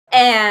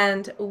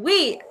And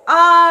we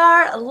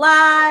are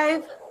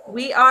live.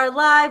 We are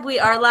live. We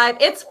are live.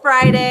 It's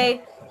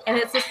Friday, and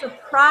it's a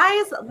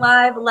surprise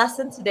live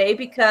lesson today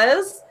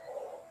because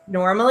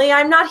normally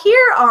I'm not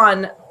here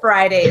on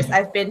Fridays.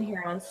 I've been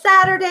here on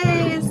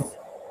Saturdays.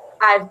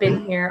 I've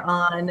been here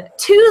on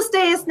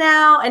Tuesdays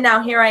now, and now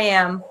here I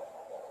am.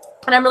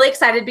 And I'm really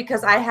excited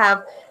because I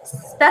have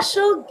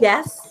special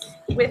guests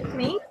with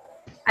me.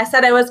 I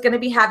said I was going to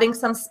be having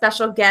some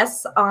special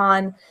guests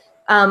on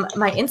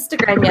my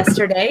Instagram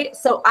yesterday.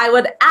 So I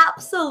would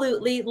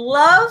absolutely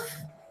love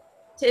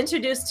to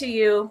introduce to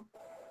you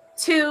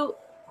two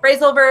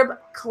Phrasal Verb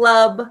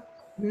Club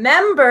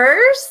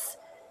members.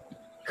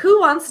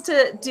 Who wants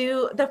to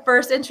do the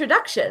first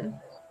introduction?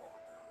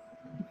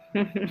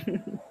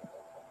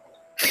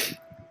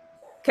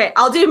 Okay,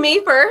 I'll do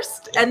me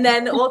first, and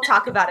then we'll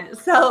talk about it.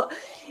 So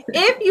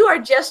if you are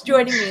just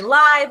joining me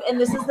live, and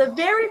this is the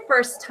very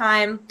first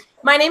time,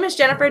 my name is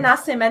Jennifer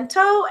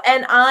Nascimento,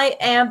 and I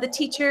am the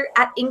teacher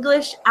at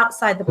English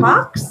Outside the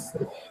Box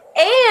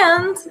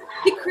and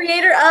the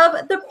creator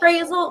of the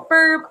Phrasal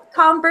Verb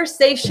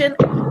Conversation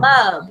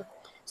Club.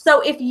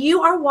 So if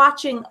you are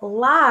watching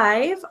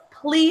live,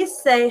 please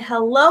say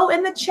hello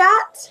in the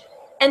chat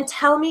and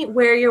tell me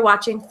where you're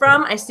watching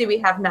from. I see we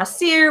have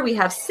Nasir, we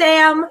have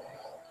Sam.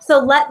 So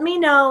let me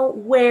know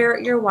where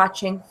you're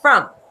watching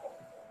from.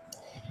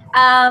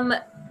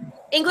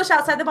 English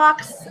Outside the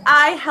Box,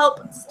 I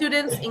help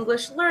students,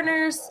 English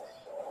learners,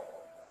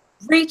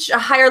 reach a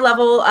higher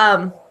level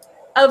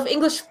of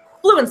English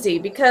fluency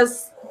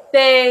because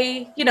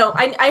they,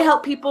 I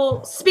help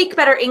people speak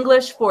better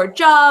English for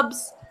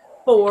jobs,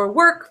 for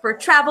work, for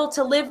travel,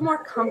 to live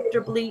more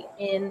comfortably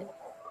in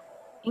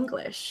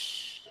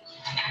English.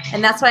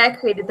 And that's why I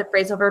created the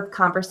Phrasal Verb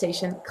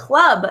Conversation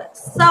Club.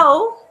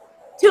 So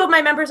two of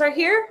my members are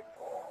here.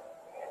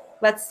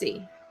 Let's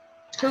see.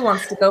 Who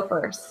wants to go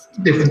first?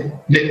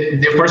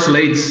 The first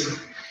ladies.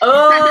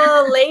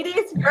 Oh,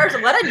 ladies first.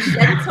 What a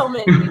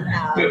gentleman we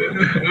have.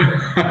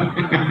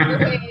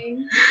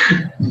 Okay.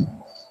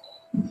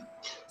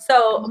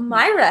 So,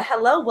 Myra,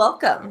 hello,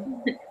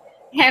 welcome.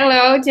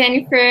 Hello,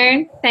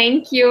 Jennifer.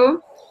 Thank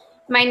you.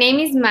 My name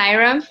is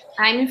Myra.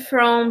 I'm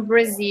from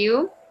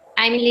Brazil.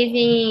 I'm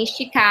living in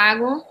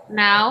Chicago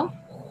now.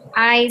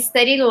 I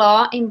study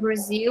law in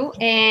Brazil,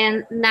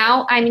 and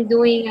now I'm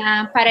doing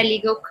a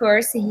paralegal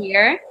course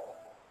here.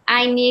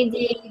 I need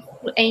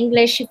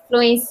English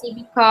fluency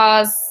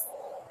because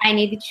I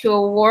need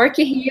to work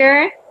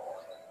here,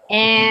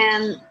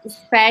 and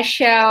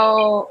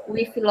special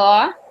with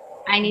law,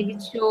 I need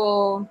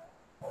to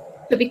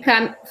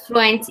become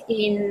fluent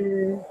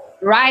in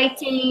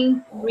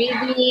writing,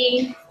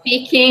 reading,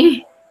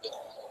 speaking.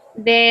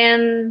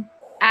 Then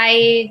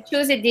I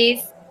choose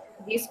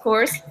this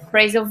course,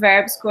 phrasal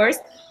verbs course,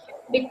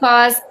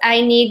 because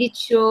I need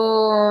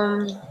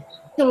to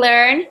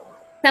learn.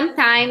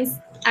 Sometimes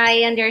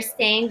I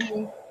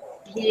understand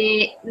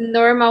the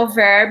normal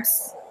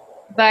verbs,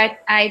 but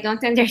I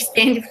don't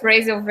understand the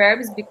phrasal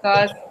verbs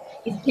because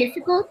it's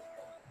difficult.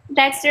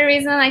 That's the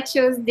reason I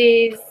chose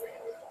this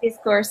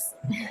course.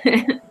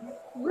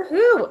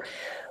 Woohoo!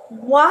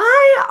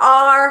 Why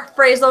are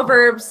phrasal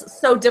verbs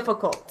so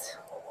difficult,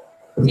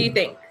 do you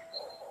think?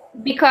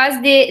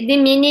 Because the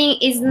meaning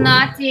is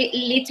not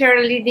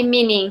literally the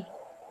meaning.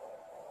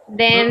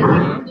 Then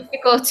it's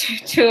difficult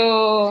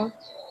to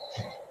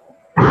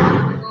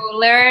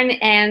learn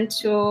and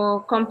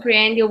to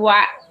comprehend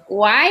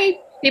why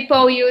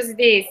people use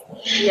this.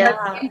 Yeah.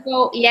 For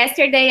example,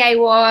 yesterday I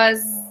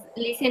was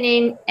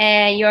listening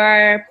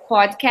your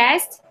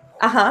podcast.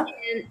 Uh-huh.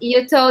 And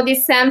you told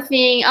us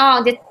something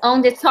on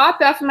the top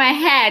of my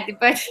head,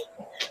 but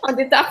on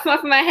the top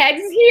of my head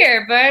is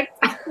here, but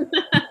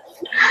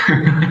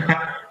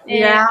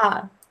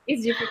Yeah.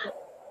 it's difficult.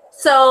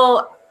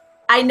 So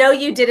I know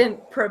you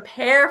didn't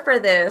prepare for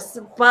this,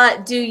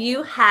 but do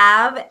you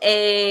have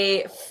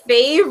a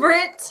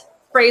favorite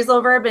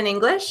phrasal verb in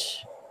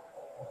English?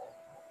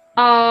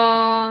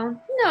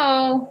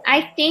 No,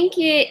 I think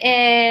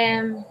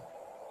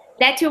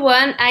that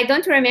one, I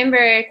don't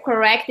remember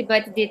correctly,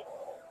 but the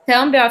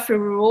thumb of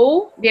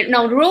rule,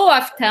 rule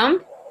of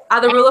thumb.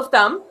 The rule of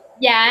thumb?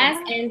 Yes,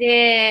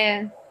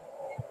 and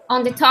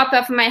on the top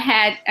of my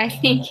head, I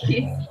think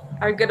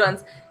are good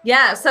ones.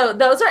 Yeah, so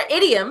those are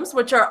idioms,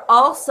 which are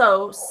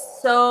also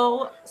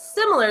so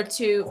similar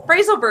to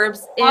phrasal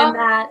verbs in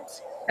that.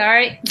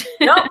 Sorry.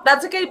 No,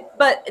 that's okay.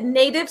 But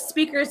native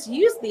speakers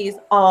use these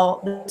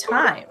all the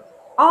time.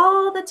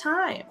 All the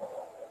time.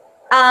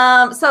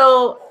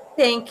 So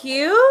thank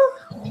you.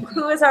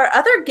 Who is our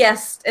other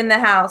guest in the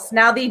house?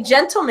 Now the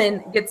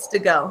gentleman gets to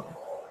go.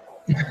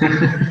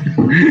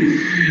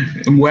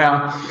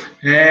 Well,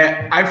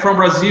 I'm from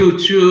Brazil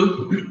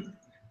too.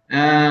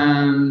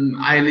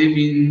 I live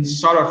in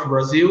south of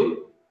Brazil.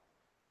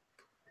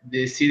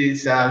 The city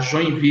is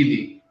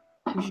Joinville.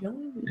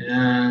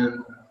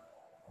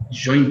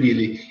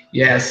 Joinville,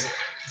 yes.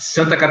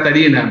 Santa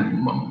Catarina.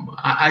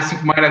 I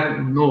think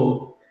Mara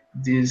know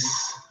this.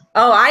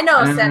 Oh, I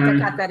know Santa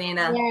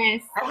Catarina.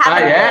 Yes.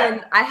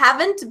 I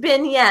haven't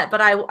been yet, but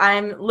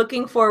I'm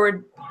looking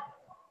forward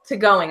to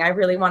going. I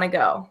really want to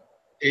go.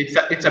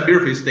 It's a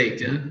beautiful state,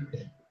 yeah?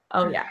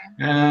 Oh yeah.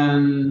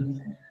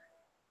 And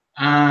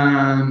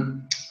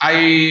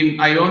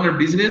I own a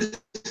business.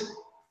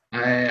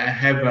 I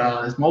have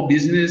a small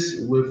business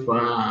with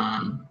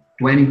 20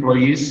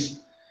 employees,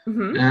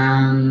 Mm-hmm.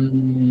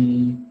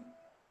 and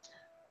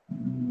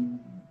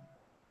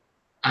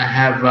I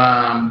have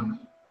um,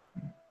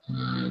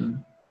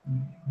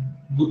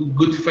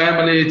 good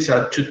family. It's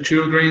two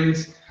children.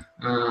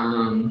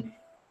 Um,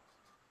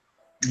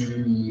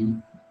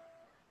 mm,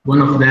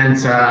 One of them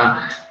is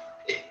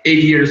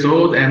 8 years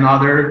old, and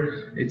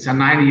other it's a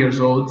 9 years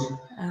old.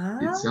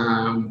 It's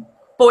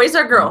Boys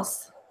or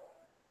girls?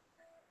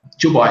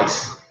 two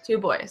boys. Two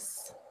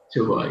boys.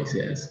 Two boys,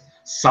 yes.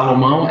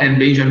 Salomão and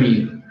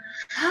Benjamin.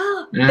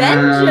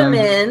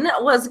 Benjamin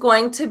was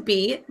going to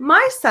be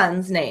my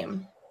son's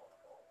name.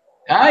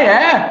 Ah,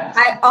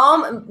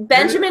 yeah.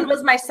 Benjamin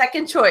was my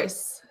second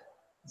choice.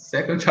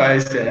 Second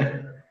choice, yeah.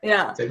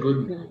 Yeah. It's a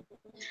good.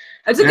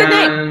 It's a good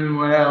name. And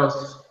what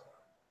else?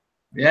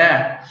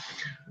 Yeah.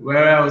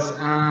 Where else?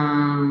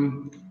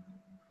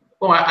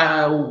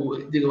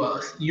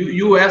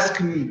 You asked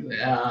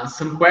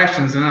some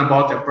questions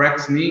about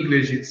practicing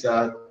English. It's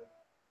a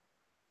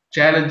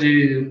challenge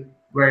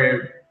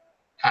where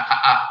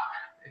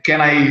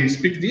can I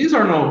speak this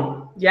or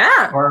no?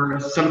 Yeah. Or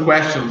some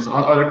questions,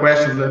 other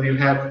questions that you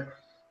have.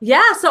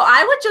 Yeah, so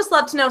I would just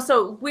love to know.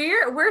 So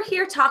we're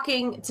here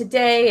talking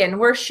today, and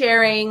we're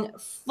sharing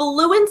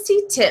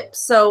fluency tips.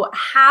 So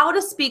how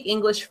to speak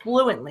English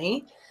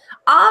fluently.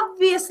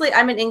 Obviously,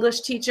 I'm an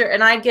English teacher,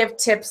 and I give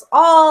tips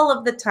all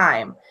of the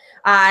time.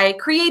 I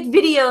create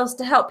videos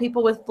to help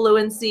people with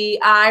fluency.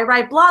 I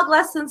write blog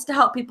lessons to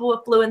help people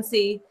with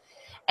fluency.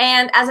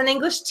 And as an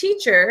English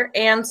teacher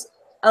and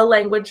a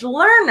language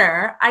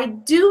learner, I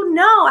do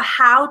know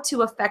how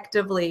to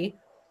effectively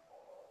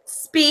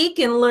speak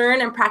and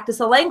learn and practice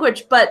a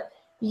language, but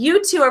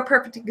you two are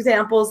perfect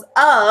examples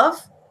of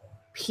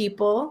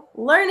people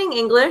learning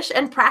English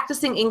and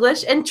practicing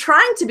English and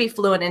trying to be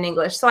fluent in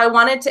English. So I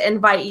wanted to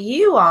invite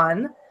you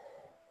on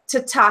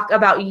to talk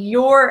about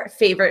your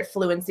favorite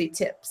fluency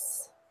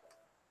tips.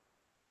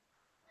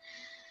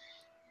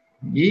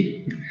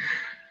 Me?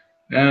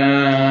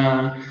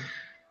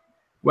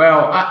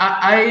 Well,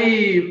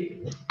 I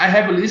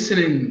have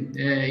listening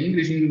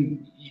English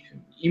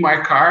in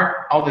my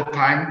car all the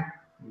time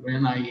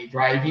when I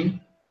driving.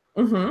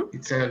 Mm-hmm.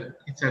 It's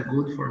a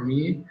good for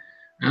me.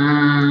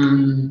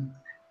 And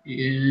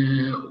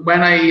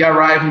when I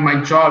arrive in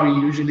my job,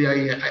 usually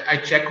I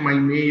check my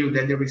mail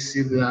that they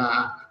received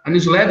a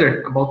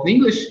newsletter about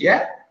English.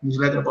 Yeah,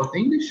 newsletter about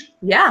English.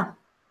 Yeah.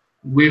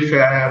 With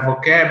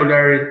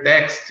vocabulary,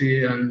 text,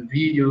 and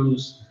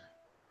videos,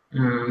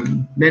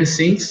 many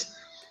things.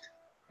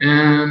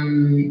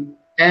 And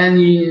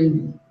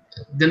in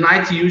the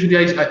night, usually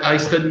I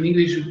study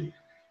English.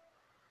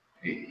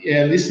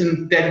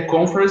 Listen TED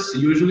conference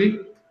usually.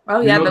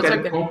 Oh yeah, those are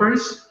TED good.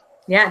 Conference.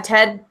 Yeah,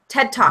 TED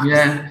Talks.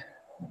 Yeah,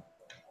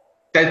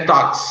 TED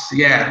Talks.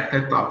 Yeah,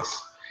 TED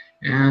Talks.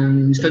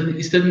 And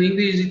studying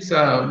English, it's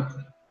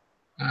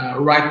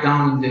write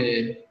down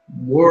the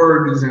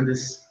words and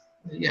this.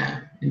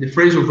 Yeah, and the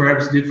phrasal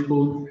verbs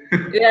difficult.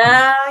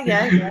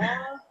 Yeah.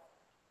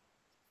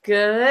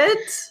 Good.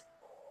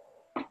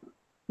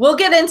 We'll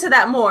get into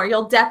that more.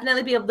 You'll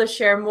definitely be able to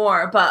share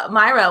more. But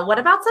Myra, what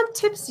about some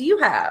tips you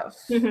have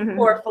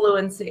for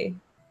fluency?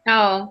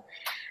 Oh,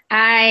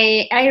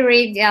 I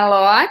read a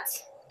lot.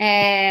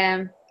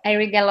 I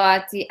read a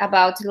lot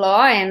about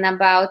law and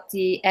about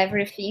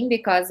everything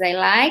because I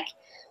like.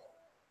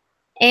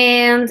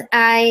 And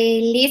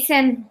I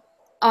listen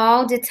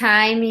all the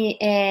time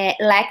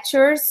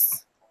lectures.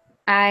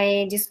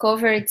 I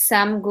discovered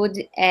some good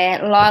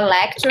law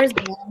lectures.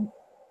 And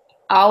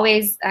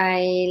always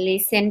I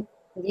listen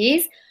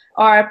this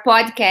or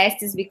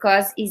podcasts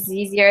because it's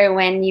easier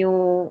when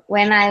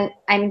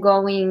I'm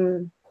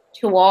going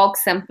to walk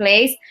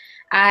someplace.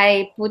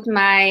 I put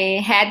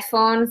my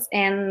headphones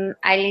and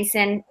I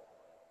listen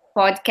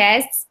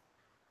podcasts,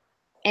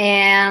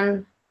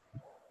 and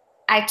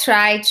I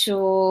try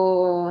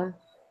to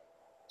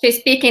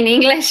speak in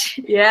English.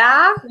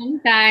 Yeah.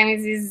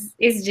 Sometimes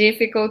it's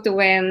difficult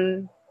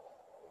when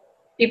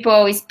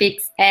people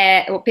speak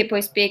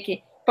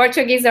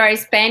Portuguese or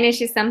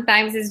Spanish.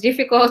 Sometimes it's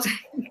difficult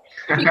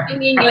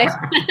speaking English.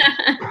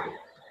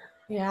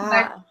 Yeah.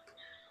 But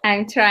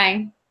I'm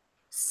trying.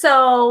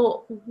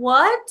 So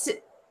what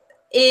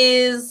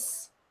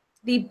is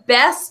the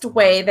best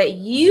way that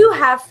you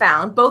have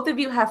found, both of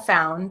you have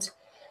found,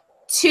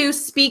 to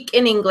speak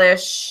in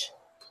English,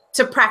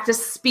 to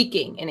practice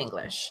speaking in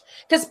English?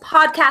 Because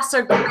podcasts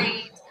are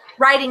great,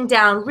 writing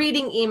down,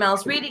 reading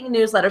emails, reading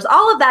newsletters,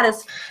 all of that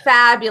is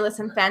fabulous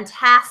and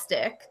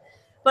fantastic.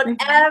 But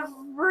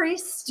every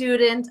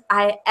student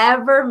I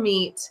ever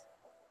meet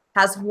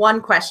has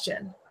one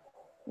question.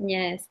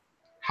 Yes.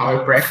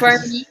 How I practice.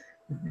 For me.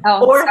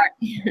 Oh, Or,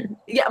 sorry.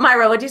 yeah,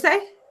 Myra, what'd you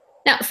say?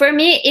 Now, for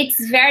me, it's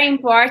very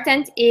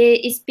important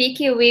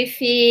speaking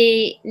with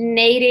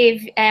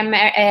native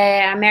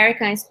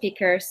American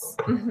speakers.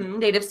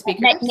 Native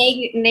speakers?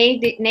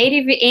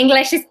 Native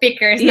English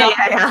speakers. Yeah,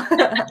 No?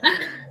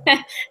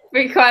 yeah.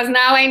 Because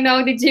now I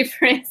know the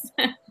difference.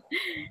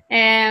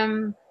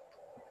 And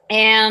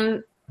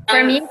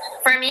for me,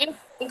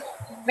 it's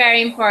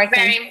very important.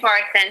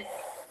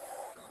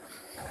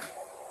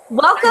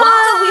 Welcome.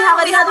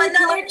 We have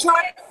another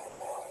choice.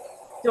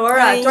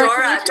 Dora,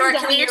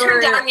 can you turn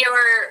down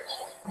your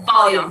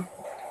volume?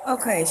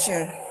 Okay,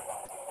 sure.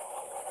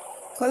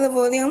 Color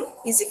volume.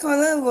 Is it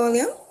color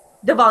volume?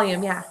 The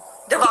volume, yeah.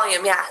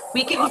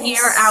 We can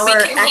hear our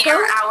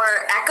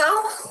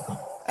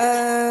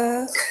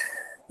echo.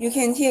 You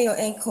can hear your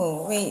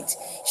echo. Wait,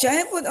 should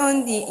I put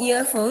on the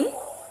earphone?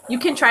 You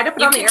can try to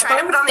put on the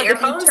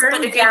earphones,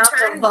 but if you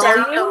turn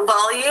down the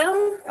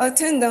volume, I'll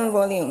turn down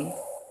volume.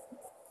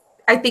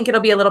 I think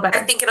it'll be a little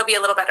better.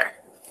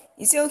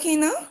 Is it okay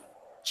now?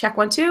 Check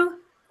 1, 2.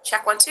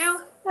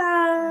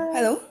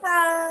 Hello?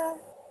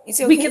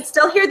 Is it okay? We can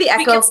still hear the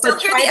echo, but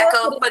try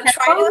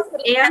to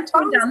put it and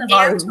turn down the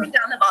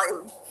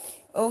volume.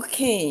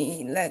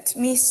 Okay, let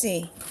me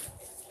see.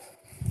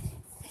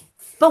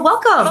 But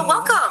welcome.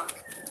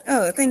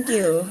 Oh, thank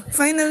you.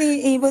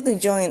 Finally able to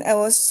join. I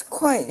was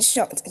quite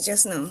shocked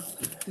just now.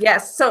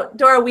 Yes. So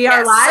Dora, we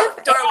are live.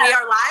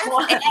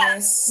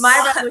 Yes.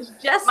 Myra was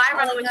just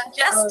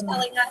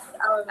telling us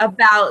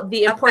about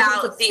the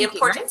importance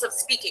of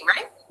speaking,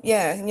 right?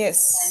 Yeah,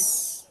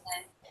 yes.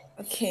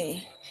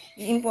 Okay.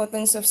 The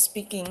importance of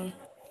speaking.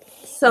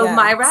 So Yeah.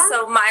 Myra,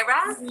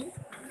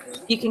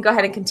 you can go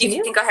ahead and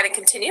continue.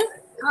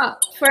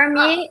 For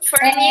me,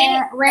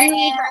 when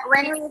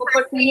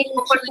we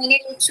opportunity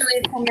to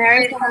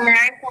American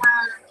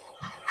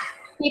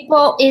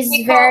people is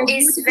very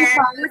good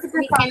because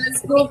we can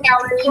improve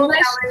our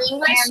English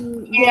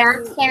and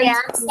the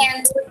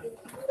accent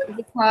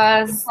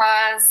because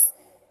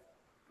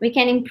we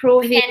can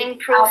improve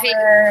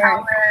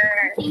our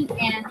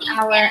and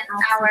our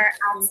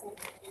accent.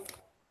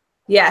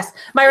 Yes.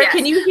 Myra,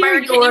 can you hear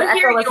your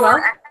echo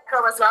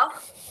as well?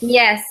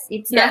 Yes,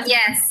 it's not.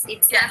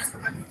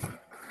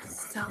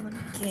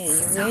 Okay,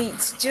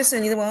 wait, just a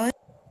little while.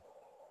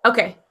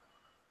 Okay.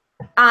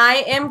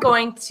 I am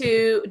going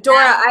to,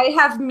 Dora, I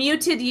have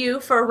muted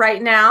you for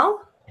right now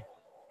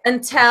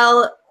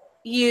until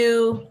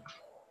you're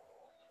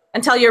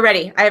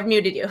ready. I have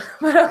muted you.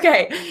 But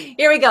okay,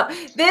 here we go.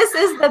 This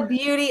is the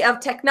beauty of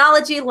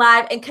technology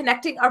live and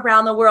connecting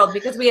around the world,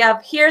 because we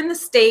have here in the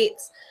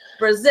States,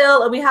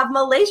 Brazil, and we have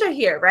Malaysia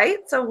here,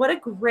 right? So what a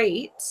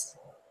great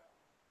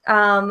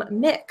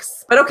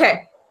mix. But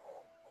okay,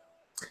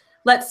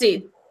 let's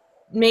see.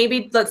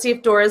 Let's see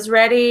if Dora's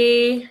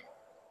ready.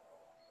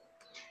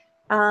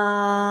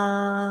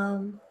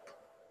 Dora,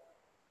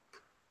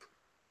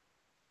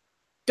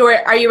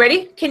 are you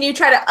ready? Can you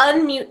try to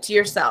unmute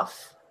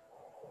yourself?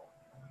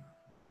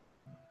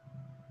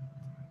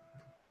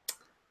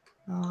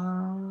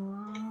 No.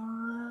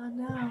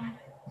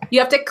 You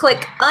have to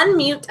click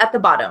unmute at the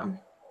bottom.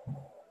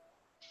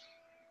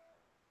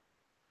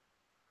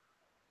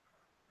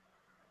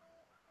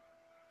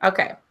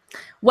 Okay.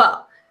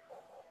 Well,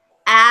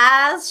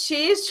 as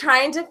she's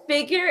trying to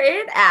figure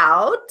it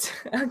out,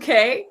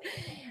 okay,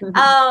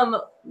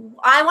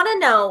 I want to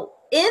know,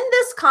 in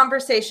this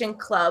conversation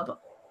club,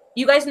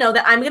 you guys know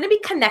that I'm going to be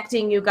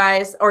connecting you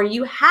guys, or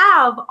you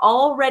have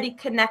already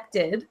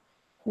connected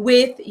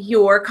with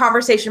your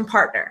conversation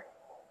partner.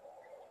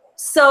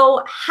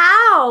 So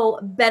how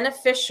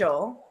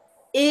beneficial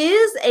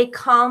is a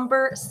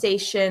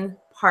conversation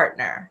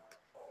partner?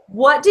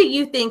 What do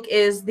you think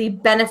is the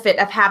benefit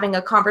of having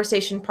a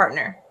conversation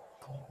partner?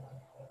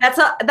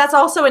 That's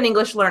also an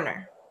English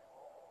learner.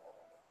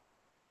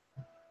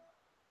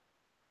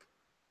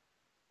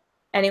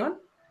 Anyone?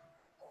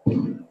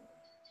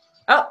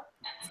 Oh,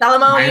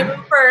 Salomon, you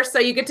go first, so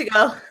you get to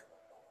go.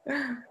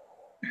 What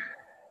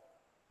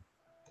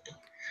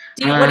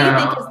do you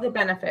think is the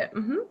benefit?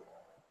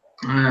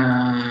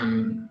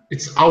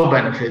 It's all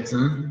benefits,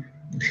 huh?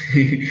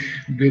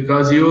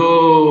 Because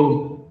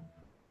you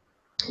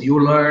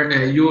learn,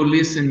 you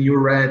listen, you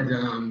read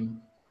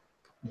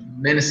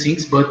many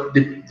things, but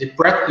the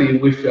practically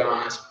with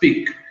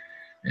speak,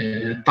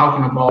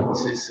 talking about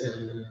this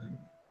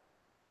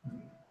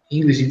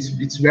English,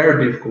 it's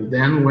very difficult.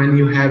 Then when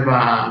you have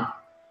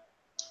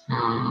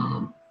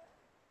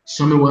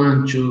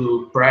someone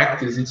to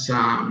practice, it's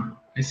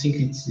I think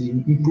it's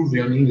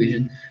improving on English,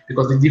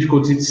 because the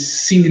difficulty is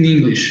singing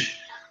English.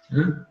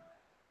 Huh?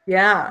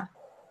 Yeah.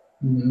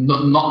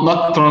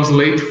 Not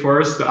translate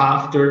first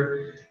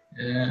after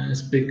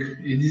speak.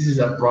 This is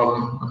a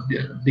problem,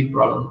 a big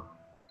problem.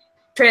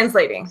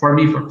 Translating. For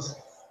me, for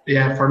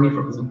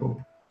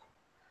example.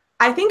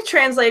 I think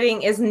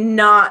translating is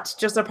not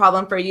just a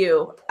problem for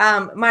you.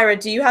 Myra,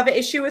 do you have an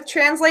issue with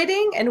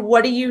translating? And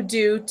what do you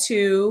do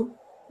to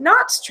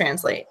not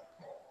translate?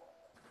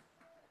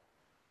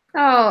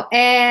 Oh,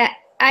 I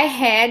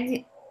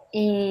had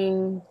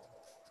in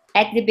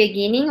at the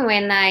beginning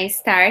when I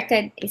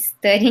started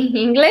studying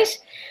English.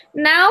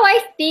 Now I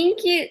think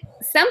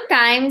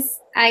sometimes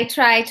I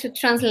try to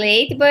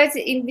translate, but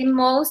in the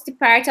most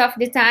part of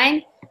the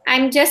time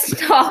I'm just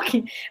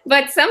talking.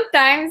 But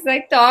sometimes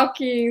I talk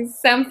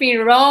something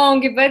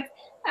wrong, but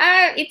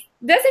it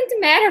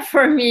doesn't matter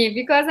for me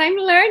because I'm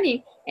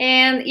learning.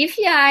 And if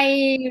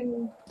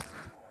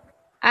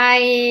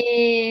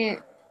I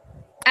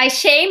I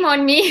shame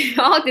on me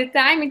all the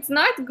time. It's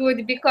not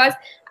good because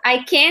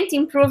I can't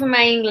improve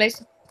my English.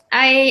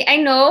 I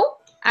know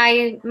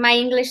my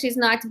English is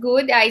not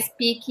good. I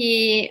speak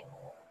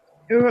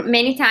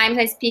many times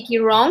I speak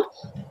it wrong,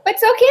 but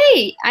it's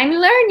okay. I'm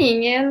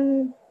learning,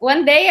 and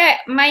one day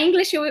my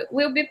English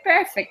will be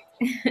perfect.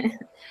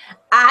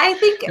 I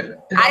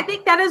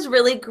think that is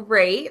really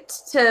great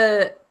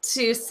to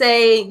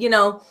say, you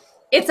know,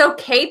 it's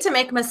okay to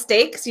make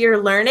mistakes,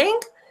 you're learning.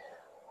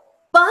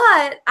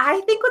 But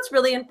I think what's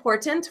really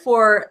important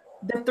for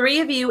the three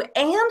of you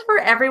and for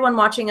everyone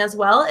watching as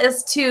well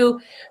is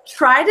to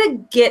try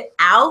to get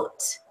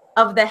out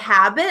of the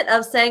habit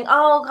of saying,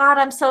 oh God,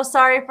 I'm so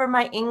sorry for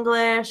my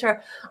English,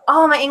 or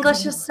oh, my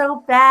English is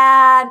so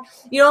bad.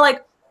 You know,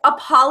 like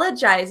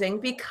apologizing,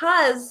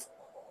 because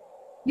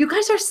you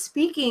guys are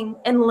speaking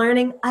and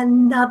learning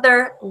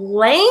another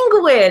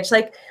language.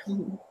 Like,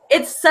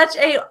 it's such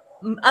a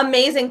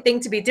amazing thing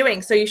to be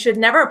doing. So you should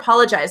never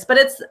apologize. But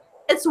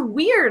it's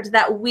weird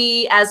that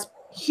we as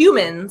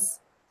humans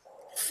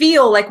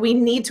feel like we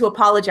need to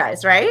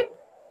apologize, right?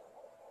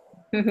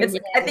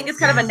 I think it's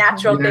kind of a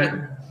natural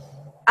thing.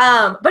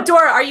 But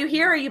Dora, are you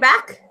here? Are you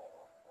back?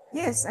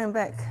 Yes, I'm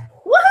back.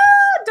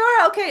 Woohoo,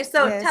 Dora. Okay,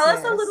 so Yes, tell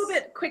us a little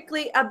bit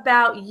quickly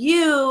about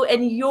you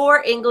and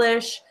your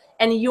English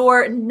and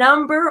your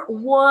number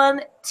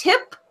one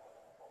tip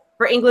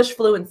for English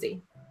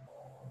fluency.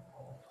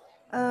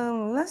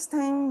 Last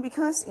time,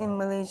 because in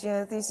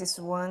Malaysia, this is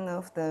one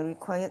of the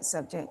required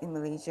subject in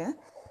Malaysia.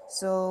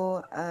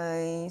 So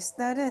I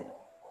started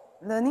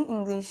learning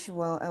English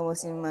while I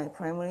was in my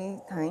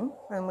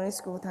primary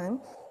school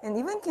time, and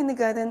even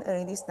kindergarten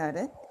already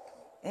started.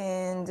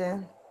 And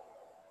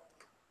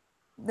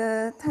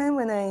the time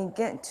when I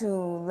get to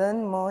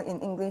learn more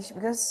in English,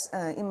 because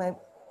in my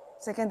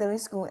secondary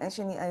school,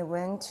 actually I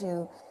went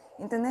to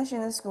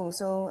international school,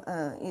 so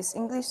it's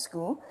English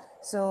school,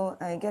 so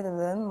I get to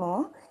learn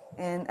more,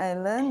 and I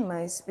learned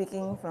my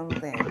speaking from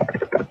there.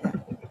 Yeah.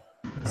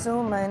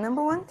 So my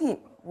number one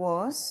tip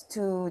was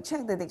to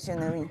check the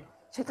dictionary.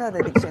 Check out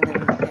the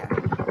dictionary. Yeah.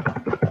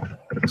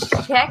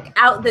 Check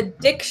out the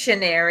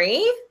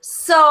dictionary.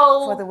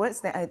 So For the words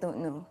that I don't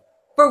know.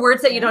 For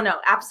words that you don't know,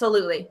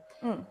 absolutely.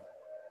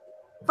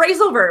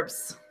 Phrasal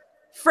verbs.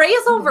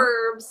 Phrasal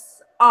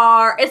verbs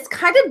are, it's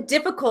kind of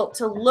difficult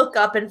to look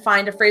up and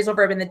find a phrasal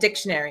verb in the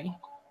dictionary.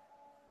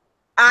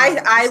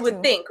 I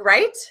would think,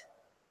 right?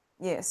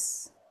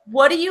 Yes.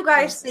 What do you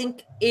guys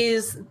think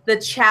is the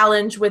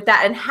challenge with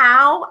that, and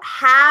how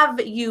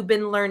have you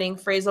been learning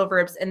phrasal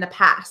verbs in the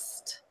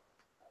past?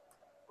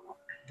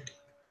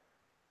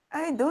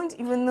 I don't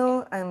even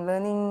know I'm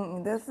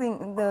learning the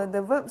thing.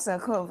 The verbs are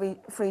called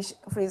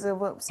phrasal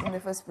verbs in the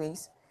first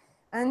place,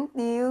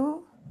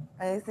 until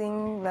I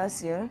think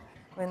last year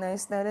when I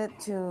started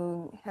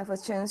to have a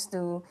chance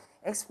to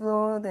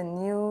explore the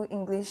new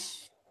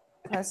English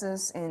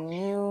classes and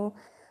new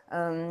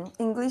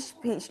English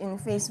page in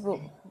Facebook.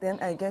 Then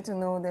I get to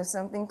know there's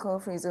something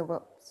called phrasal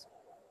verbs.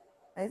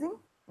 I think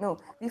no.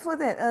 Before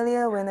that,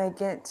 earlier when I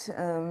get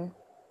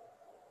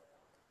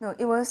no,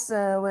 it was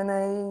when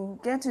I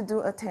get to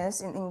do a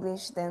test in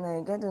English, then I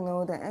get to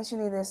know that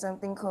actually there's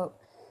something called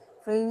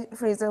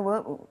phrasal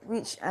verb,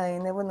 which I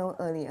never know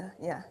earlier.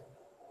 Yeah.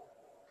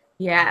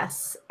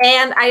 Yes.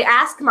 And I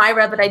asked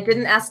Myra, but I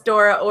didn't ask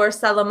Dora or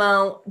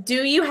Salomon,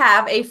 do you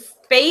have a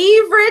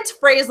favorite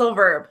phrasal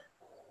verb?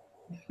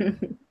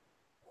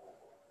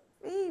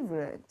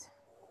 Favorite?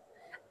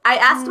 I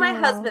asked my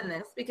husband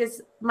this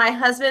because my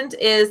husband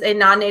is a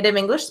non-native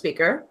English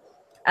speaker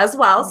as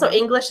well. So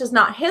English is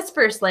not his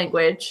first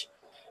language.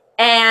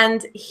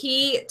 And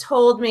he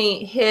told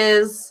me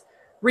his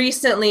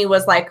recently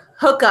was like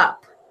hook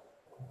up.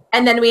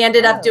 And then we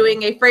ended up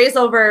doing a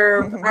phrasal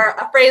verb or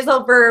a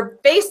phrasal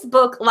verb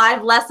Facebook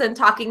live lesson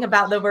talking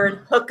about the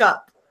word hook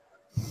up.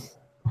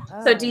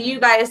 So do you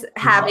guys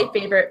have a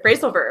favorite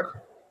phrasal verb?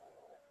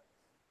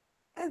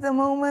 At the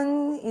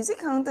moment, is it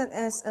counted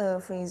as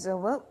a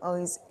phrasal verb,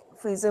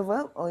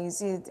 or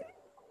is it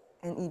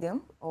an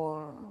idiom,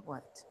 or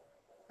what?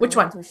 Which I'm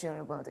one? not too sure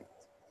about it.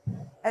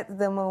 At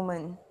the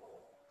moment.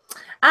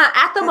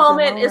 At the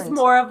moment is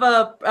more of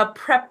a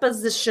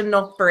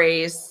prepositional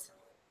phrase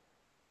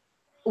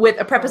with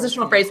a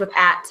prepositional phrase with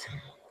at.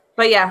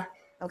 But yeah.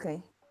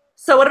 Okay.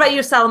 So what about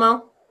you,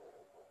 Salomo?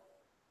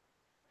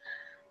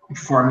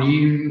 For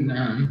me,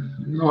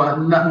 no,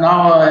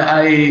 now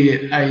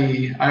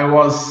I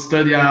was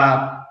study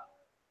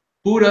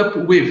put up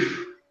with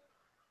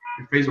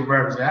the phrasal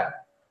verbs. Yeah.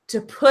 To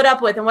put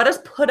up with, and what does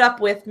put up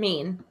with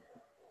mean?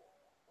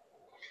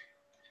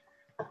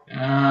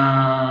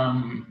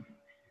 In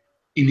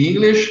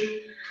English.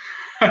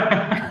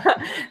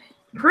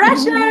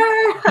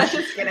 Pressure.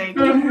 Just kidding.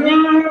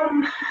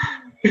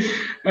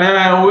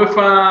 With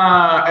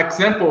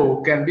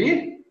example can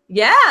be,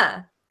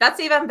 Yeah,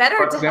 that's even better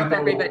for to help example,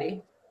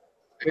 everybody.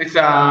 it's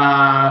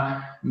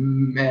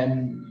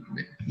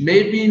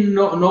maybe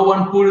no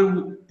one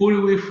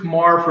put with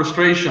more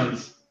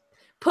frustrations.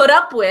 Put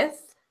up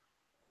with.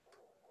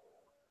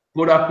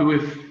 Put up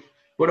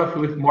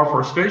with more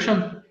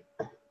frustration.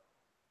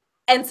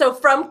 And so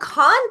from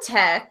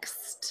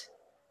context,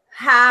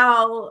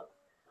 from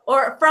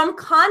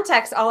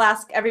context, I'll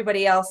ask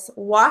everybody else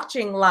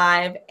watching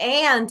live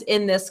and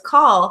in this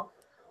call,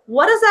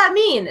 what does that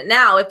mean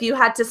now if you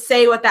had to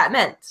say what that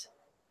meant?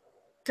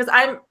 Because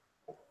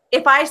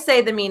if I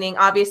say the meaning,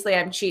 obviously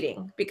I'm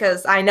cheating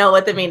because I know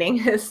what the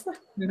meaning is.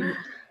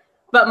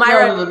 But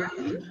Myra,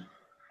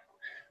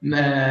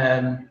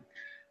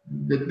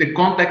 the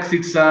context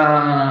is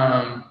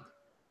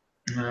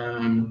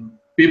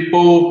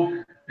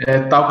people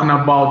talking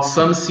about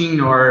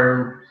something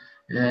or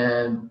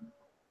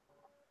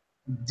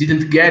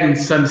didn't get in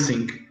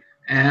something,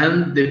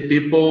 and the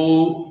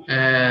people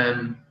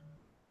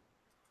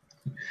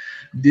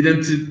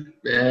didn't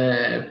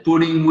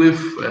put in with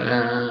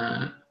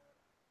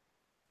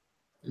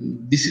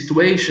the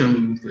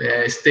situation,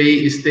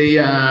 stay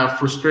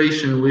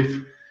frustration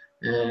with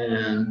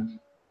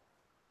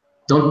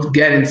don't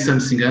get in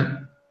something.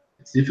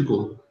 It's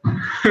difficult.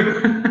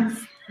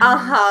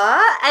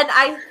 And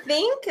I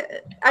think,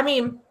 I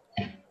mean,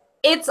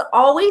 it's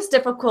always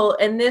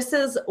difficult, and this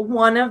is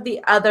one of the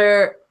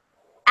other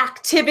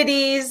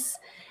activities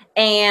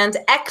and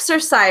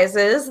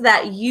exercises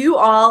that you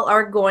all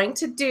are going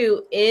to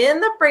do in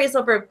the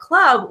Phrasal Verb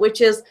Club,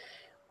 which is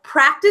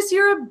practice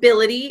your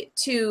ability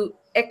to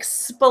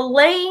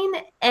explain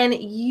and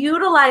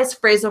utilize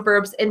phrasal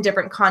verbs in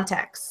different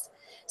contexts.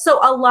 So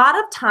a lot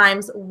of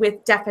times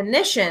with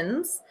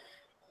definitions,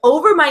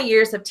 over my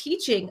years of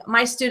teaching,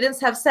 my students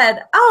have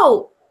said,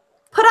 oh,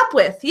 put up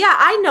with. Yeah,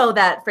 I know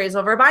that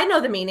phrasal verb. I know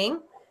the meaning.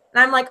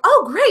 And I'm like,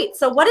 oh, great.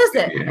 So what is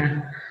it?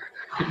 Yeah.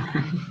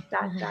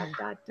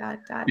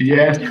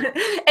 Yeah.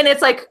 And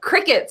it's like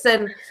crickets.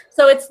 And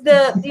so it's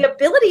the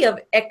ability of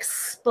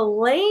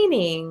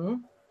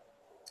explaining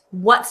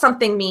what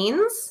something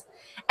means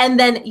and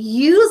then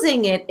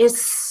using it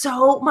is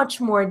so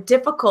much more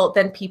difficult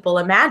than people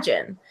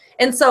imagine.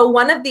 And so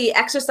one of the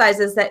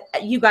exercises that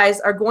you guys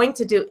are going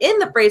to do in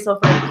the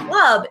Phrasal Verb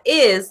Club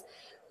is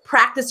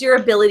practice your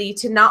ability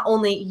to not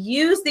only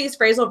use these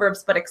phrasal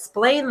verbs, but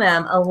explain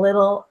them a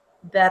little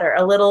better,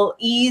 a little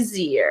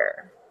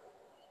easier.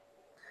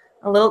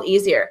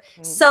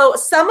 So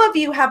some of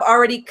you have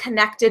already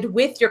connected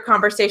with your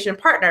conversation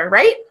partner,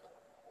 right?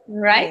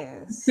 Right?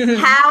 Yes.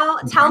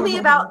 Tell me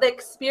about the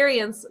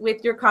experience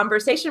with your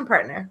conversation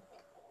partner.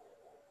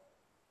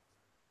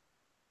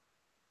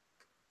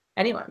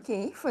 Anyone?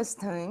 Okay,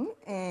 first time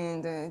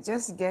and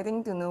just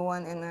getting to know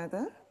one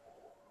another.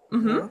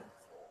 Mm-hmm. Yeah.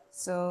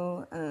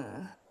 So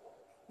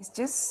it's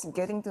just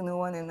getting to know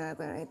one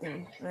another, I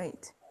think,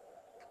 right?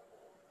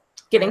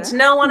 Getting to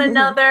know one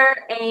another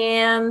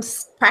and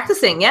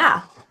practicing,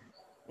 yeah.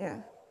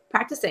 Yeah.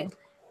 Practicing.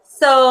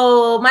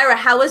 So, Myra,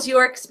 how was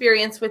your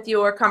experience with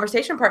your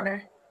conversation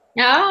partner?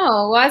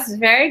 Oh, was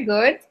very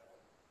good.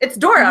 It's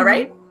Dora,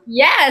 right?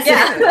 Yes.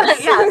 Yeah.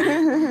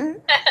 Yeah.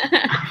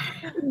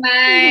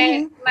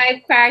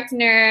 My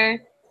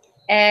partner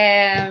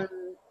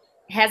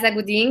has a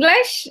good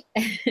English.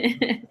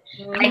 I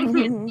can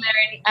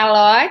learn a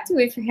lot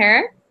with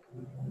her.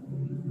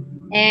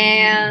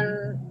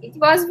 And it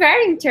was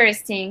very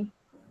interesting.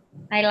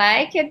 I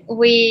like it.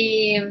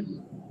 We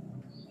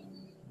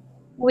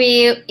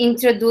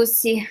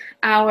introduce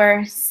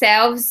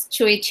ourselves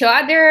to each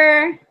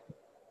other.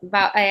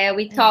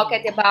 We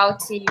talked about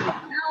the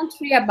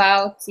country,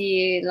 about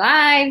the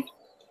life.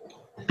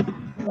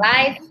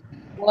 Life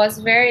was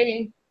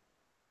very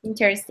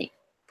interesting.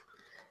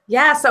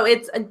 Yeah, so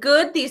it's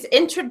good, these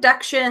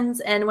introductions,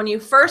 and when you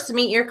first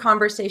meet your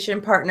conversation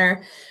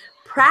partner,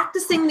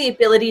 practicing the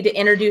ability to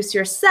introduce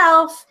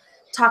yourself,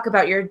 talk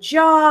about your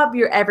job,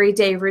 your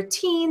everyday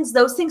routines,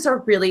 those things are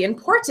really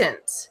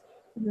important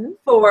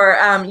for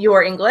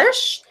your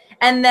English.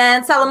 And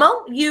then,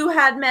 Salomo, you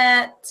had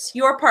met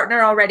your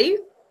partner already,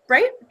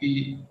 right?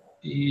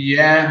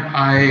 Yeah,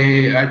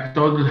 I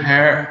told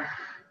her,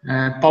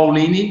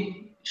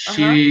 Pauline,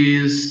 she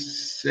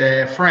is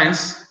French.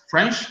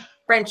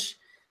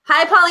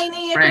 Hi, Pauline,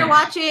 if you're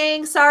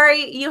watching.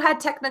 Sorry, you had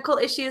technical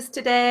issues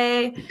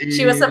today.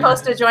 She was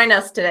supposed to join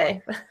us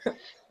today.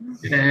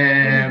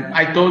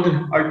 I told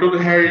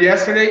her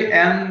yesterday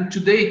and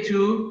today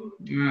too.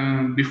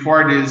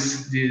 Before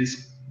this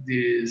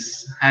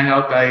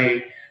hangout,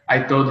 I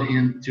told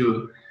him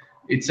too.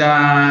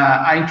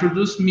 I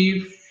introduced me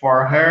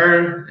for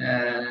her,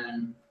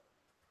 and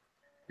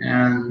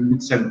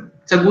it's a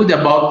good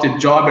about the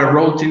job,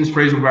 routines,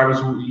 phrasal verbs.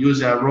 Who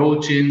use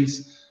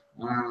routines.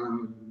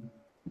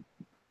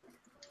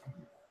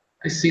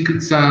 I think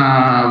it's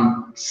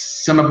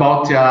some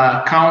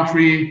about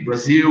country,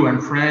 Brazil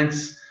and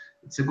France.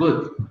 It's a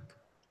good.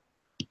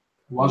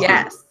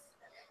 Yes.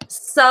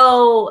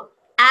 So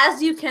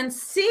as you can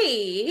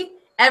see,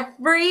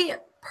 every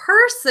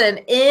person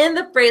in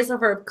the phrasal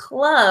verb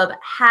club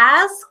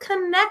has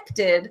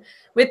connected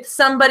with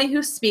somebody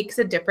who speaks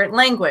a different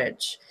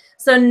language.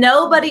 So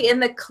nobody in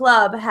the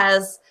club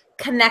has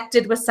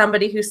connected with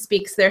somebody who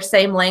speaks their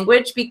same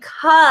language,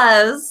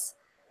 because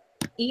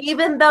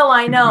even though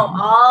I know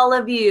all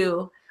of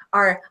you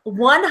are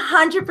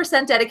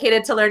 100%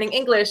 dedicated to learning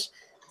English,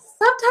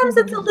 sometimes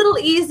it's a little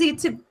easy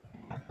to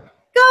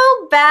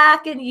go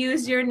back and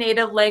use your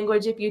native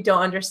language if you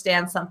don't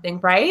understand something,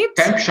 right?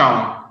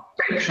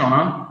 Temptation,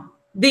 huh?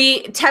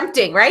 The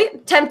tempting,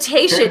 right?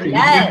 Temptation,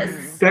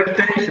 yes.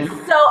 Temptation.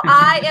 So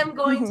I am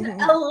going to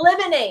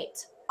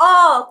eliminate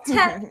all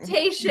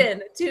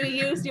temptation to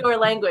use your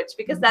language,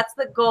 because that's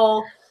the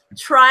goal,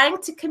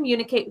 trying to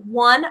communicate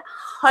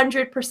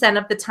 100%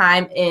 of the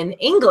time in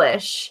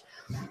English.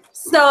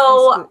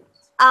 So,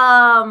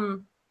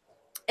 and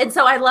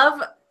so I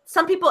love,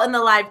 some people in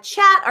the live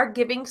chat are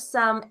giving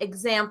some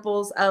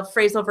examples of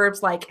phrasal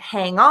verbs like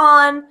hang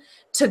on,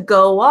 to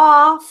go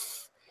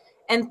off,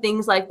 and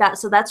things like that.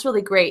 So that's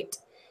really great.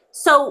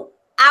 So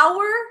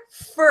our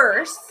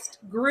first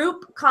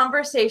group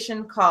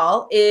conversation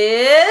call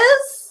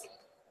is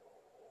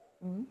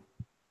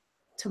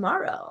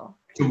tomorrow.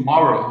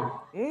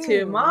 Tomorrow. So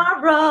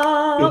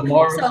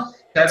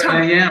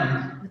 7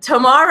 a.m.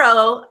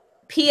 Tomorrow,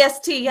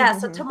 PST, yeah.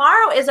 So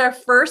tomorrow is our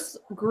first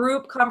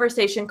group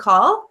conversation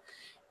call.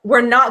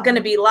 We're not going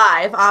to be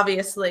live,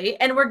 obviously,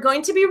 and we're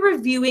going to be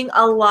reviewing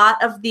a lot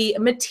of the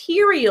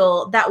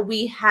material that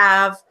we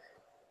have,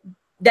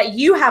 that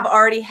you have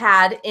already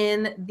had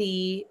in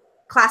the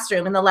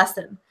classroom, in the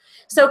lesson.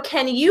 So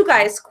can you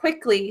guys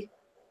quickly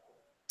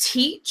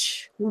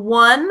teach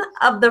one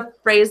of the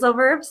phrasal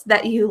verbs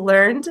that you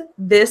learned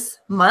this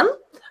month?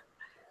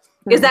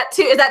 Is that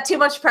too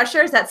much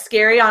pressure? Is that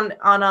scary on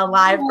a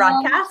live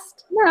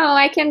broadcast? No,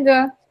 I can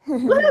do.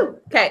 Woo!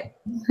 Okay.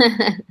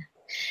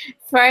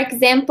 For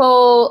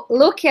example,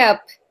 look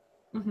up.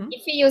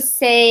 If you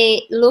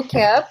say look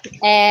up,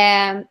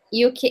 the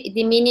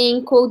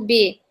meaning could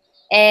be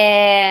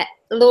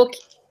look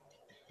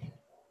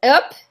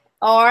up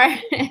or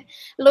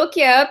look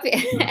up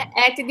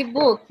at the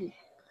book.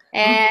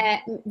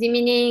 The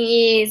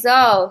meaning is,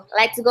 oh,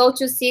 let's go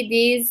to see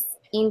this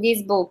in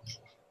this book.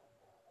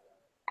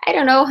 I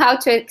don't know how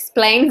to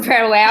explain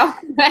very well.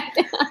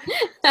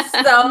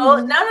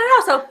 So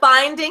no. So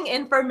finding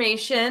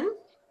information.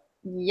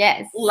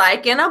 Yes.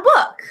 Like in a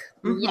book.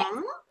 Yes.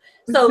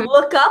 So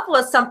look up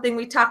was something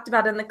we talked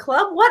about in the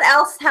club. What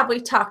else have we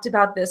talked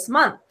about this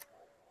month?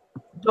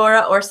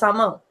 Dora or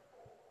Samo?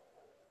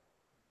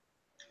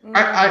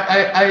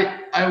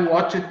 I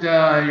watched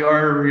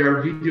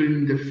your video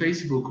in the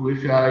Facebook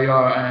with your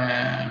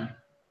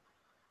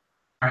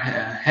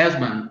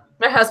husband.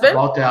 My husband?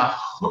 About the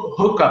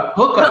hookup.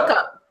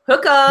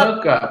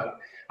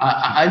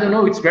 I don't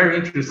know. It's very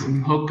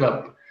interesting.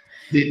 Hookup.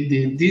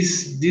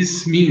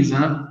 This means,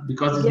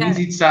 because it means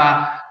it's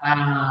a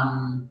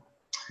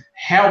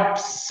help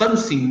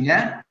something,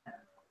 yeah.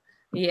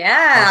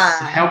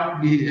 Yeah.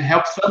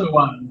 Help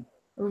someone.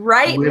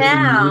 Right with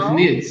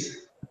needs.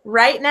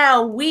 Right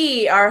now,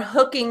 we are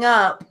hooking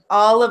up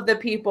all of the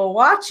people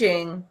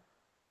watching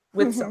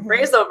with some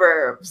phrasal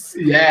verbs.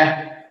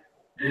 Yeah.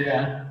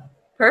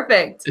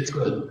 Perfect. It's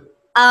good.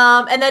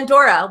 And then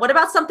Dora, what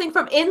about something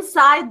from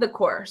inside the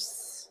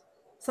course?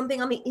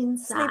 Something on the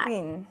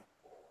inside.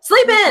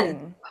 Sleep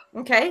in.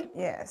 Okay.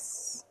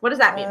 Yes. What does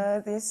that mean?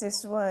 This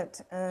is what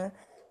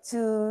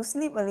to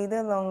sleep a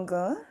little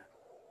longer,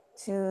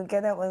 to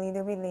get up a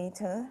little bit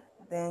later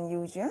than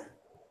usual.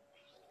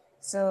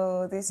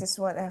 So this is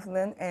what I've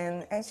learned,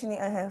 and actually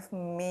I have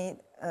made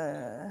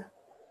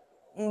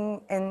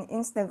in an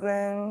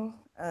Instagram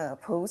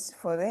post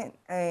for it.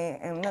 I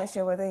am not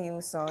sure whether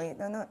you saw it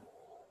or not.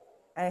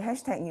 I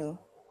hashtag you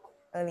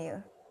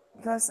earlier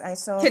because I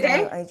saw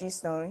Today? your IG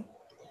story.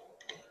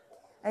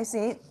 I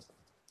see it.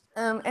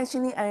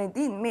 Actually, I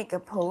did make a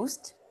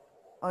post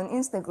on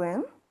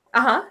Instagram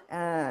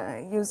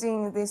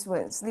using this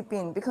word sleep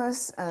in,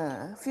 because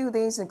a few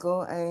days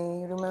ago I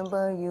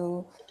remember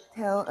you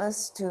tell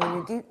us to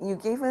you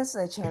gave us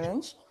a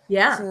challenge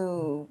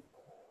to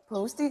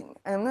post it.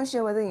 I'm not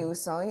sure whether you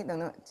saw it or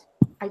not.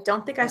 I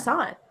don't think I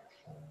saw it.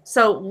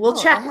 So we'll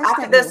check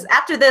after this.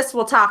 After this,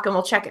 we'll talk and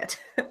we'll check it.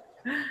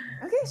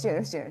 Okay,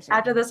 sure.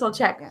 After this, we'll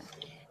check. Yeah.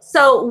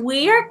 So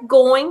we are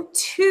going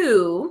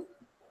to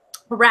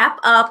wrap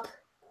up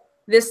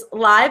this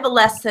live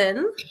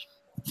lesson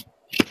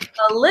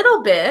a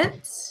little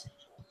bit.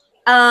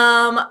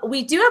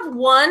 We do have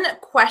one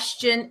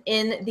question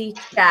in the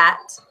chat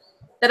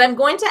that I'm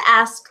going to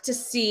ask to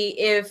see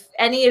if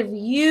any of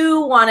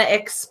you want to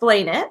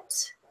explain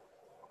it.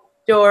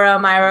 Dora,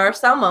 Myra, or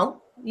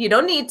Salmo. You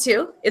don't need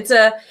to.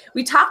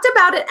 We talked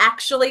about it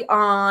actually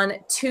on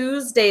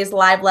Tuesday's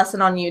live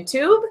lesson on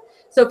YouTube.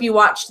 So if you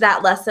watched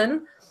that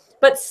lesson.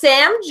 But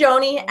Sam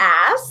Joni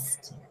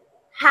asked,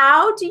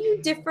 how do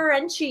you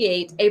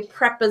differentiate a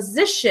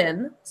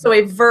preposition, so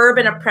a verb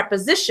and a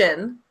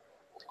preposition,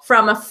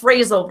 from a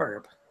phrasal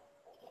verb?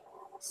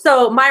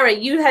 So Myra,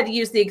 you had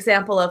used the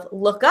example of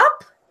look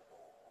up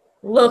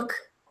Look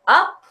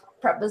up,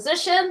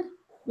 preposition,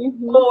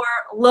 Mhm. or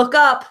look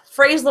up,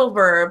 phrasal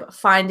verb,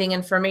 finding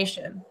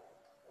information.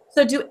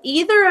 So do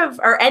either of,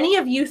 or any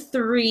of you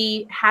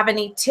three have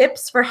any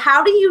tips for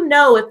how do you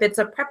know if it's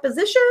a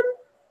preposition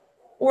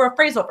or a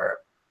phrasal verb?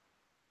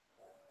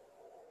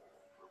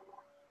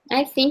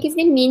 I think it's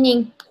the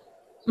meaning.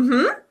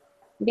 Mm-hmm.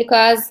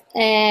 Because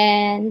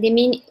the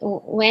mean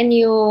when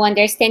you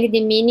understand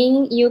the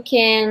meaning, you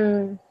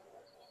can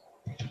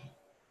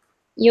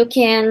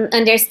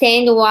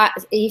understand what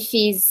if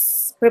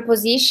it's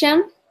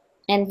preposition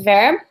and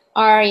verb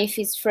or if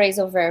it's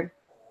phrasal verb.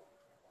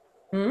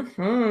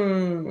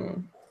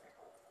 Mm-hmm.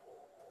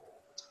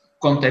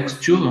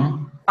 Context too. Huh?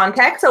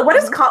 Context. So what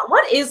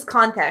is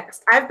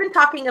context? I've been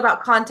talking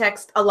about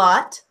context a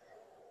lot.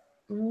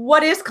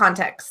 What is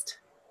context?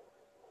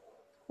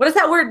 What does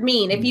that word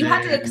mean? If you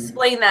had to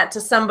explain that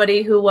to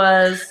somebody who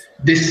was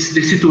The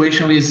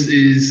situation is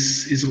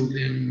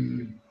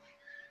in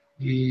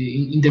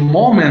the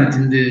moment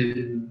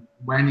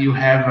when you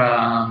have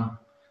a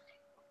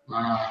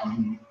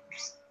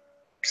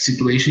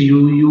situation,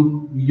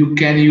 you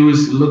can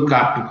use look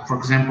up, for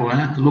example,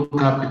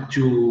 look up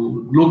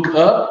to look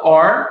up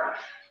or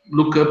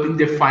look up and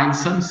define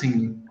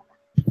something.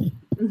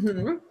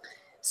 Mm-hmm.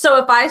 So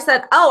if I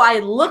said, oh, I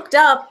looked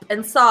up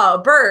and saw a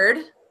bird,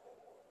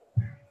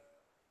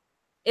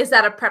 is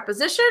that a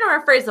preposition or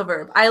a phrasal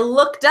verb? I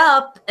looked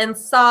up and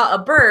saw a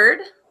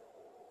bird.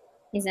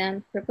 Is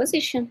a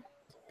preposition.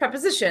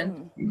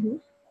 Preposition. Mm-hmm.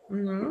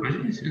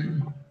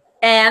 Mm-hmm.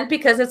 And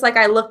because it's like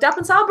I looked up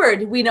and saw a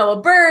bird, we know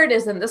a bird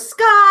is in the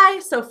sky.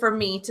 So for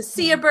me to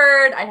see a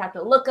bird, I have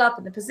to look up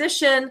in the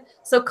position.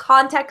 So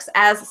context,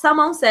 as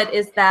Simon said,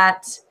 is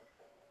that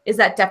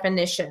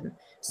definition.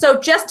 So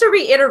just to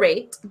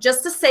reiterate,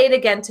 just to say it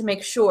again to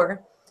make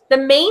sure, the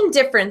main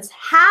difference,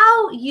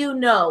 how you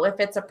know if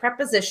it's a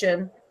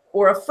preposition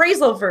or a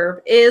phrasal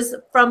verb, is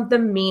from the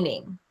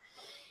meaning.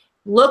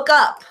 Look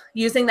up,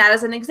 using that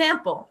as an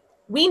example.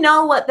 We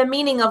know what the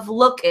meaning of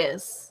look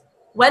is.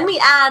 When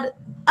we add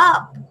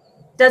up,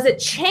 does it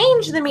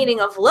change the meaning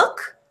of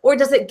look or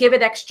does it give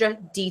it extra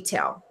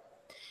detail?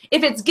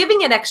 If it's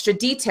giving it extra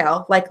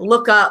detail, like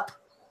look up,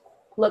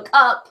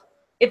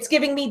 it's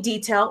giving me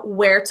detail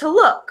where to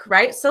look,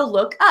 right? So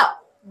look up.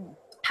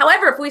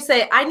 However, if we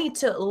say, I need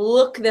to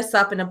look this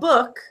up in a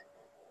book,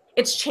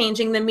 it's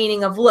changing the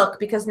meaning of look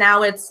because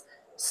now it's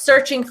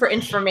searching for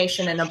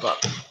information in a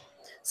book.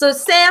 So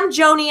Sam,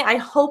 Joni, I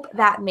hope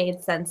that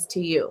made sense to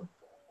you.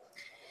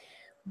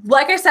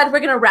 Like I said, we're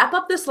going to wrap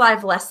up this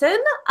live lesson.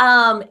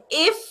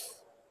 If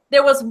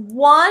there was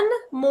one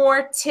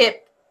more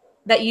tip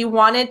that you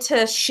wanted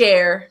to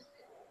share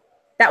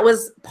that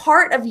was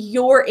part of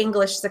your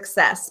English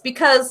success,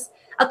 because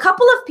a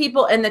couple of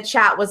people in the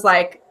chat was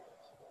like,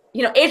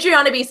 you know,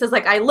 Adriana B says,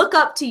 like, I look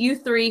up to you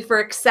three for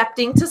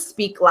accepting to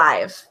speak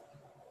live,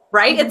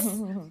 right?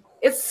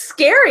 It's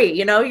scary,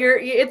 you know,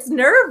 it's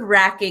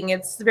nerve-wracking.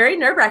 It's very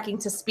nerve-wracking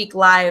to speak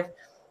live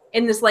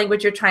in this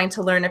language you're trying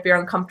to learn if you're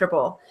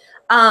uncomfortable.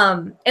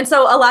 And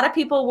so a lot of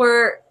people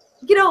were,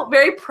 you know,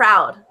 very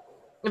proud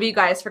of you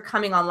guys for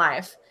coming on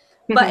live.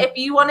 But if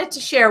you wanted to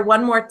share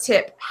one more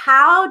tip,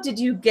 how did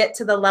you get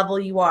to the level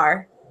you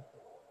are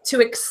to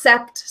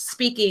accept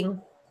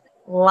speaking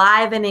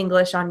live in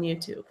English on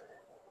YouTube?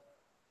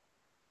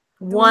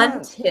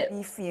 One tip.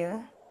 Be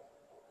fear.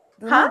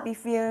 Do not be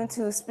fear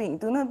to speak.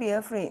 Do not be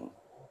afraid.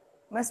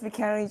 Must be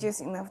courageous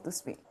enough to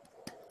speak.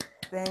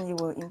 Then you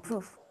will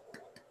improve.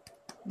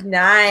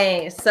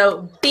 Nice.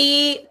 So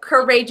be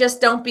courageous.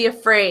 Don't be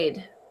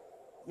afraid.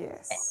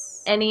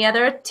 Yes. Any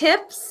other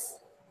tips,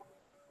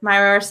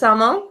 Myra or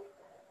Samo?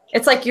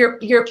 It's like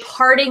you're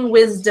parting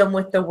wisdom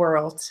with the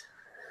world.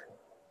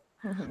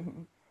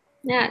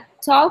 Yeah,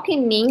 talk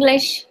in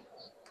English.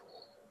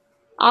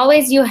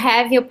 Always you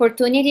have the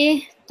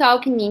opportunity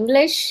talk in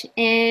English,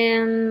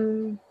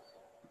 and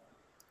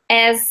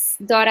as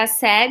Dora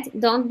said,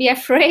 don't be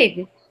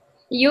afraid.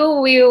 You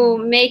will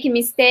make a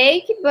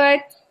mistake, but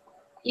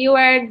you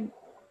are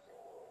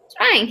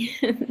trying.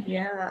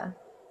 Yeah.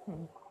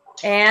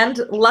 And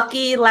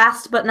lucky,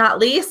 last but not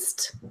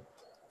least,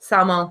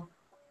 Samo.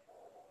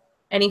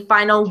 Any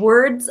final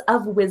words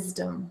of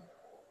wisdom?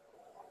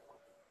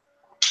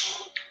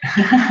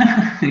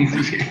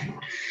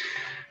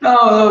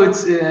 No,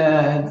 it's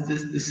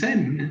the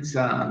same. It's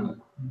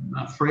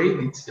afraid.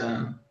 It's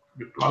the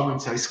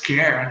problems are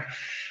scared.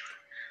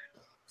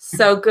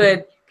 So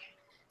good.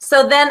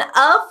 So then,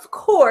 of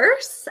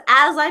course,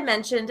 as I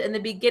mentioned in the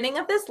beginning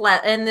of this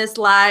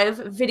live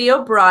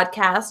video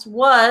broadcast,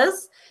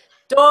 was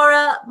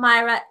Dora,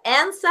 Myra,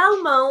 and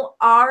Salmo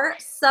are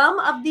some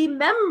of the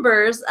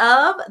members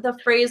of the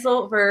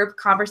Phrasal Verb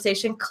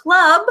Conversation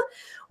Club,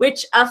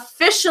 which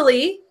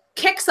officially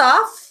kicks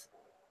off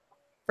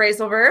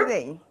phrasal verb.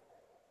 Today.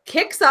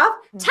 Kicks off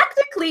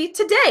technically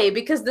today,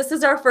 because this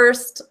is our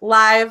first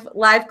live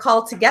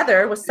call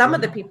together with some of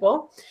the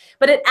people,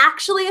 but it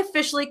actually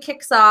officially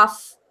kicks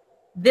off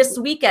this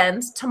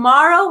weekend.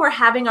 Tomorrow we're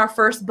having our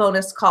first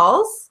bonus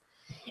calls,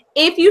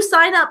 If you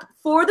sign up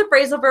for the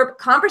Phrasal Verb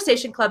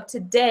Conversation Club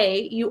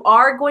today, you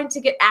are going to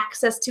get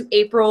access to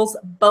April's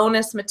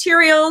bonus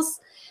materials.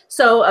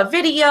 So a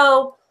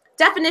video,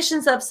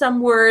 definitions of some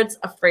words,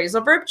 a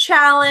phrasal verb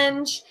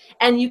challenge,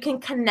 and you can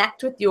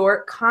connect with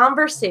your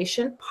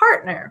conversation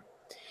partner.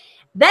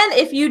 Then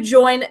if you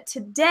join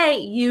today,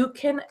 you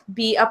can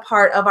be a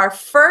part of our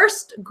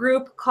first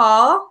group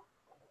call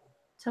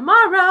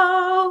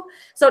tomorrow.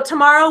 So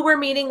tomorrow we're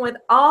meeting with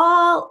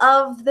all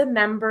of the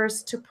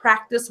members to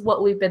practice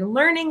what we've been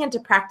learning and to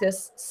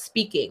practice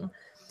speaking.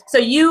 So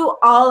you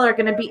all are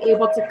going to be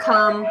able to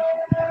come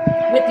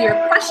with your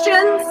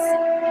questions.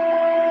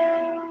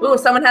 Ooh,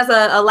 someone has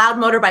a loud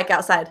motorbike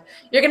outside.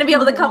 You're going to be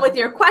able to come with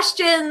your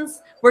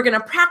questions. We're going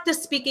to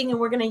practice speaking and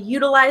we're going to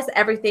utilize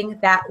everything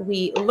that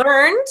we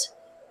learned.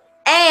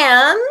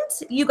 And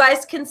you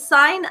guys can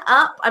sign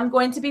up. I'm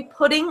going to be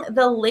putting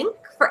the link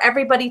for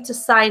everybody to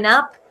sign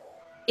up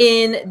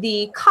in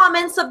the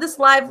comments of this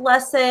live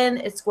lesson.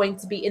 It's going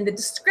to be in the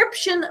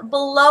description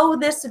below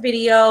this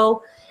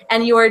video.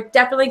 And you are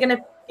definitely going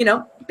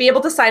to, be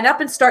able to sign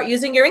up and start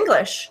using your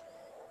English.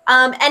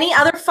 Any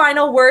other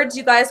final words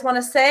you guys want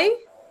to say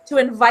to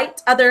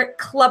invite other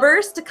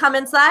clubbers to come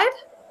inside?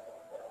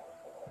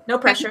 No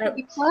pressure. Come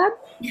to the club.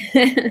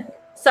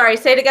 Sorry,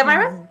 say it again,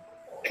 Myra.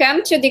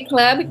 Come to the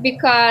club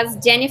because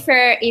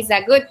Jennifer is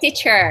a good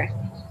teacher.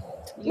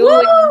 You Woo!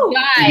 will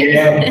enjoy.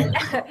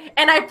 Yeah.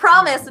 And I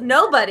promise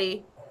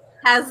nobody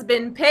has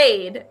been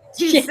paid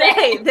to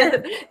say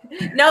that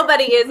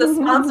nobody is a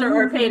sponsor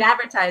or paid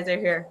advertiser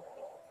here.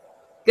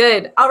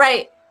 Good. All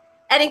right.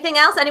 Anything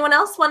else? Anyone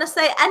else want to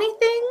say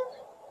anything?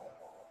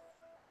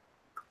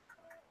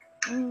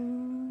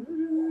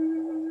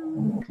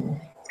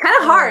 It's kind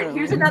of hard.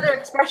 Here's another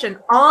expression,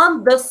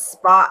 on the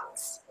spot.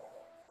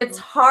 It's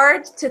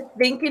hard to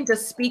think and to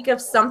speak of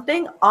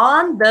something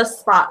on the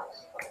spot.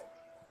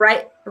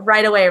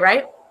 Right away,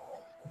 right?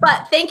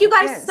 But thank you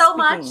guys so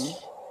much.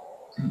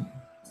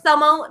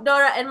 Samo,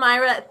 Dora, and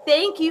Myra,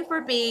 thank you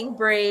for being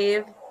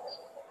brave.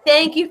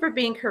 Thank you for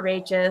being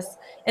courageous.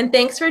 And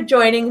thanks for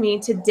joining me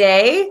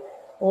today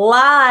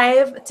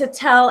live to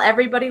tell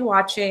everybody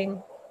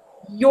watching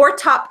your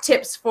top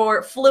tips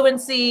for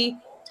fluency,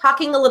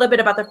 talking a little bit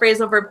about the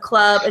Phrasal Verb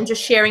Club, and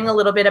just sharing a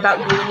little bit about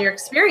you and your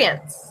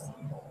experience.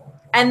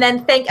 And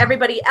then thank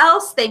everybody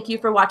else. Thank you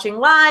for watching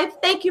live.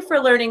 Thank you for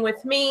learning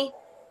with me.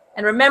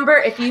 And remember,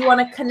 if you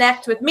want to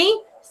connect with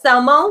me,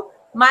 Selmo,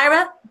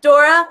 Myra,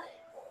 Dora,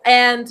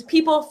 and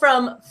people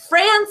from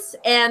France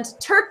and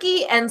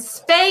Turkey and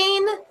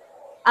Spain,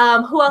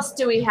 who else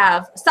do we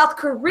have? South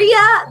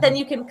Korea, then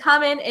you can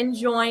come in and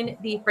join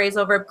the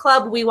Phrasal Verb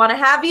Club. We want to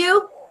have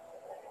you.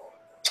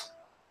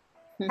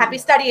 Happy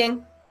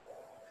studying.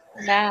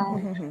 Bye.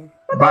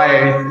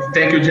 Bye.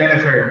 Thank you,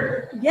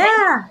 Jennifer.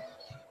 Yeah.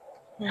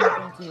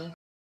 Thank you.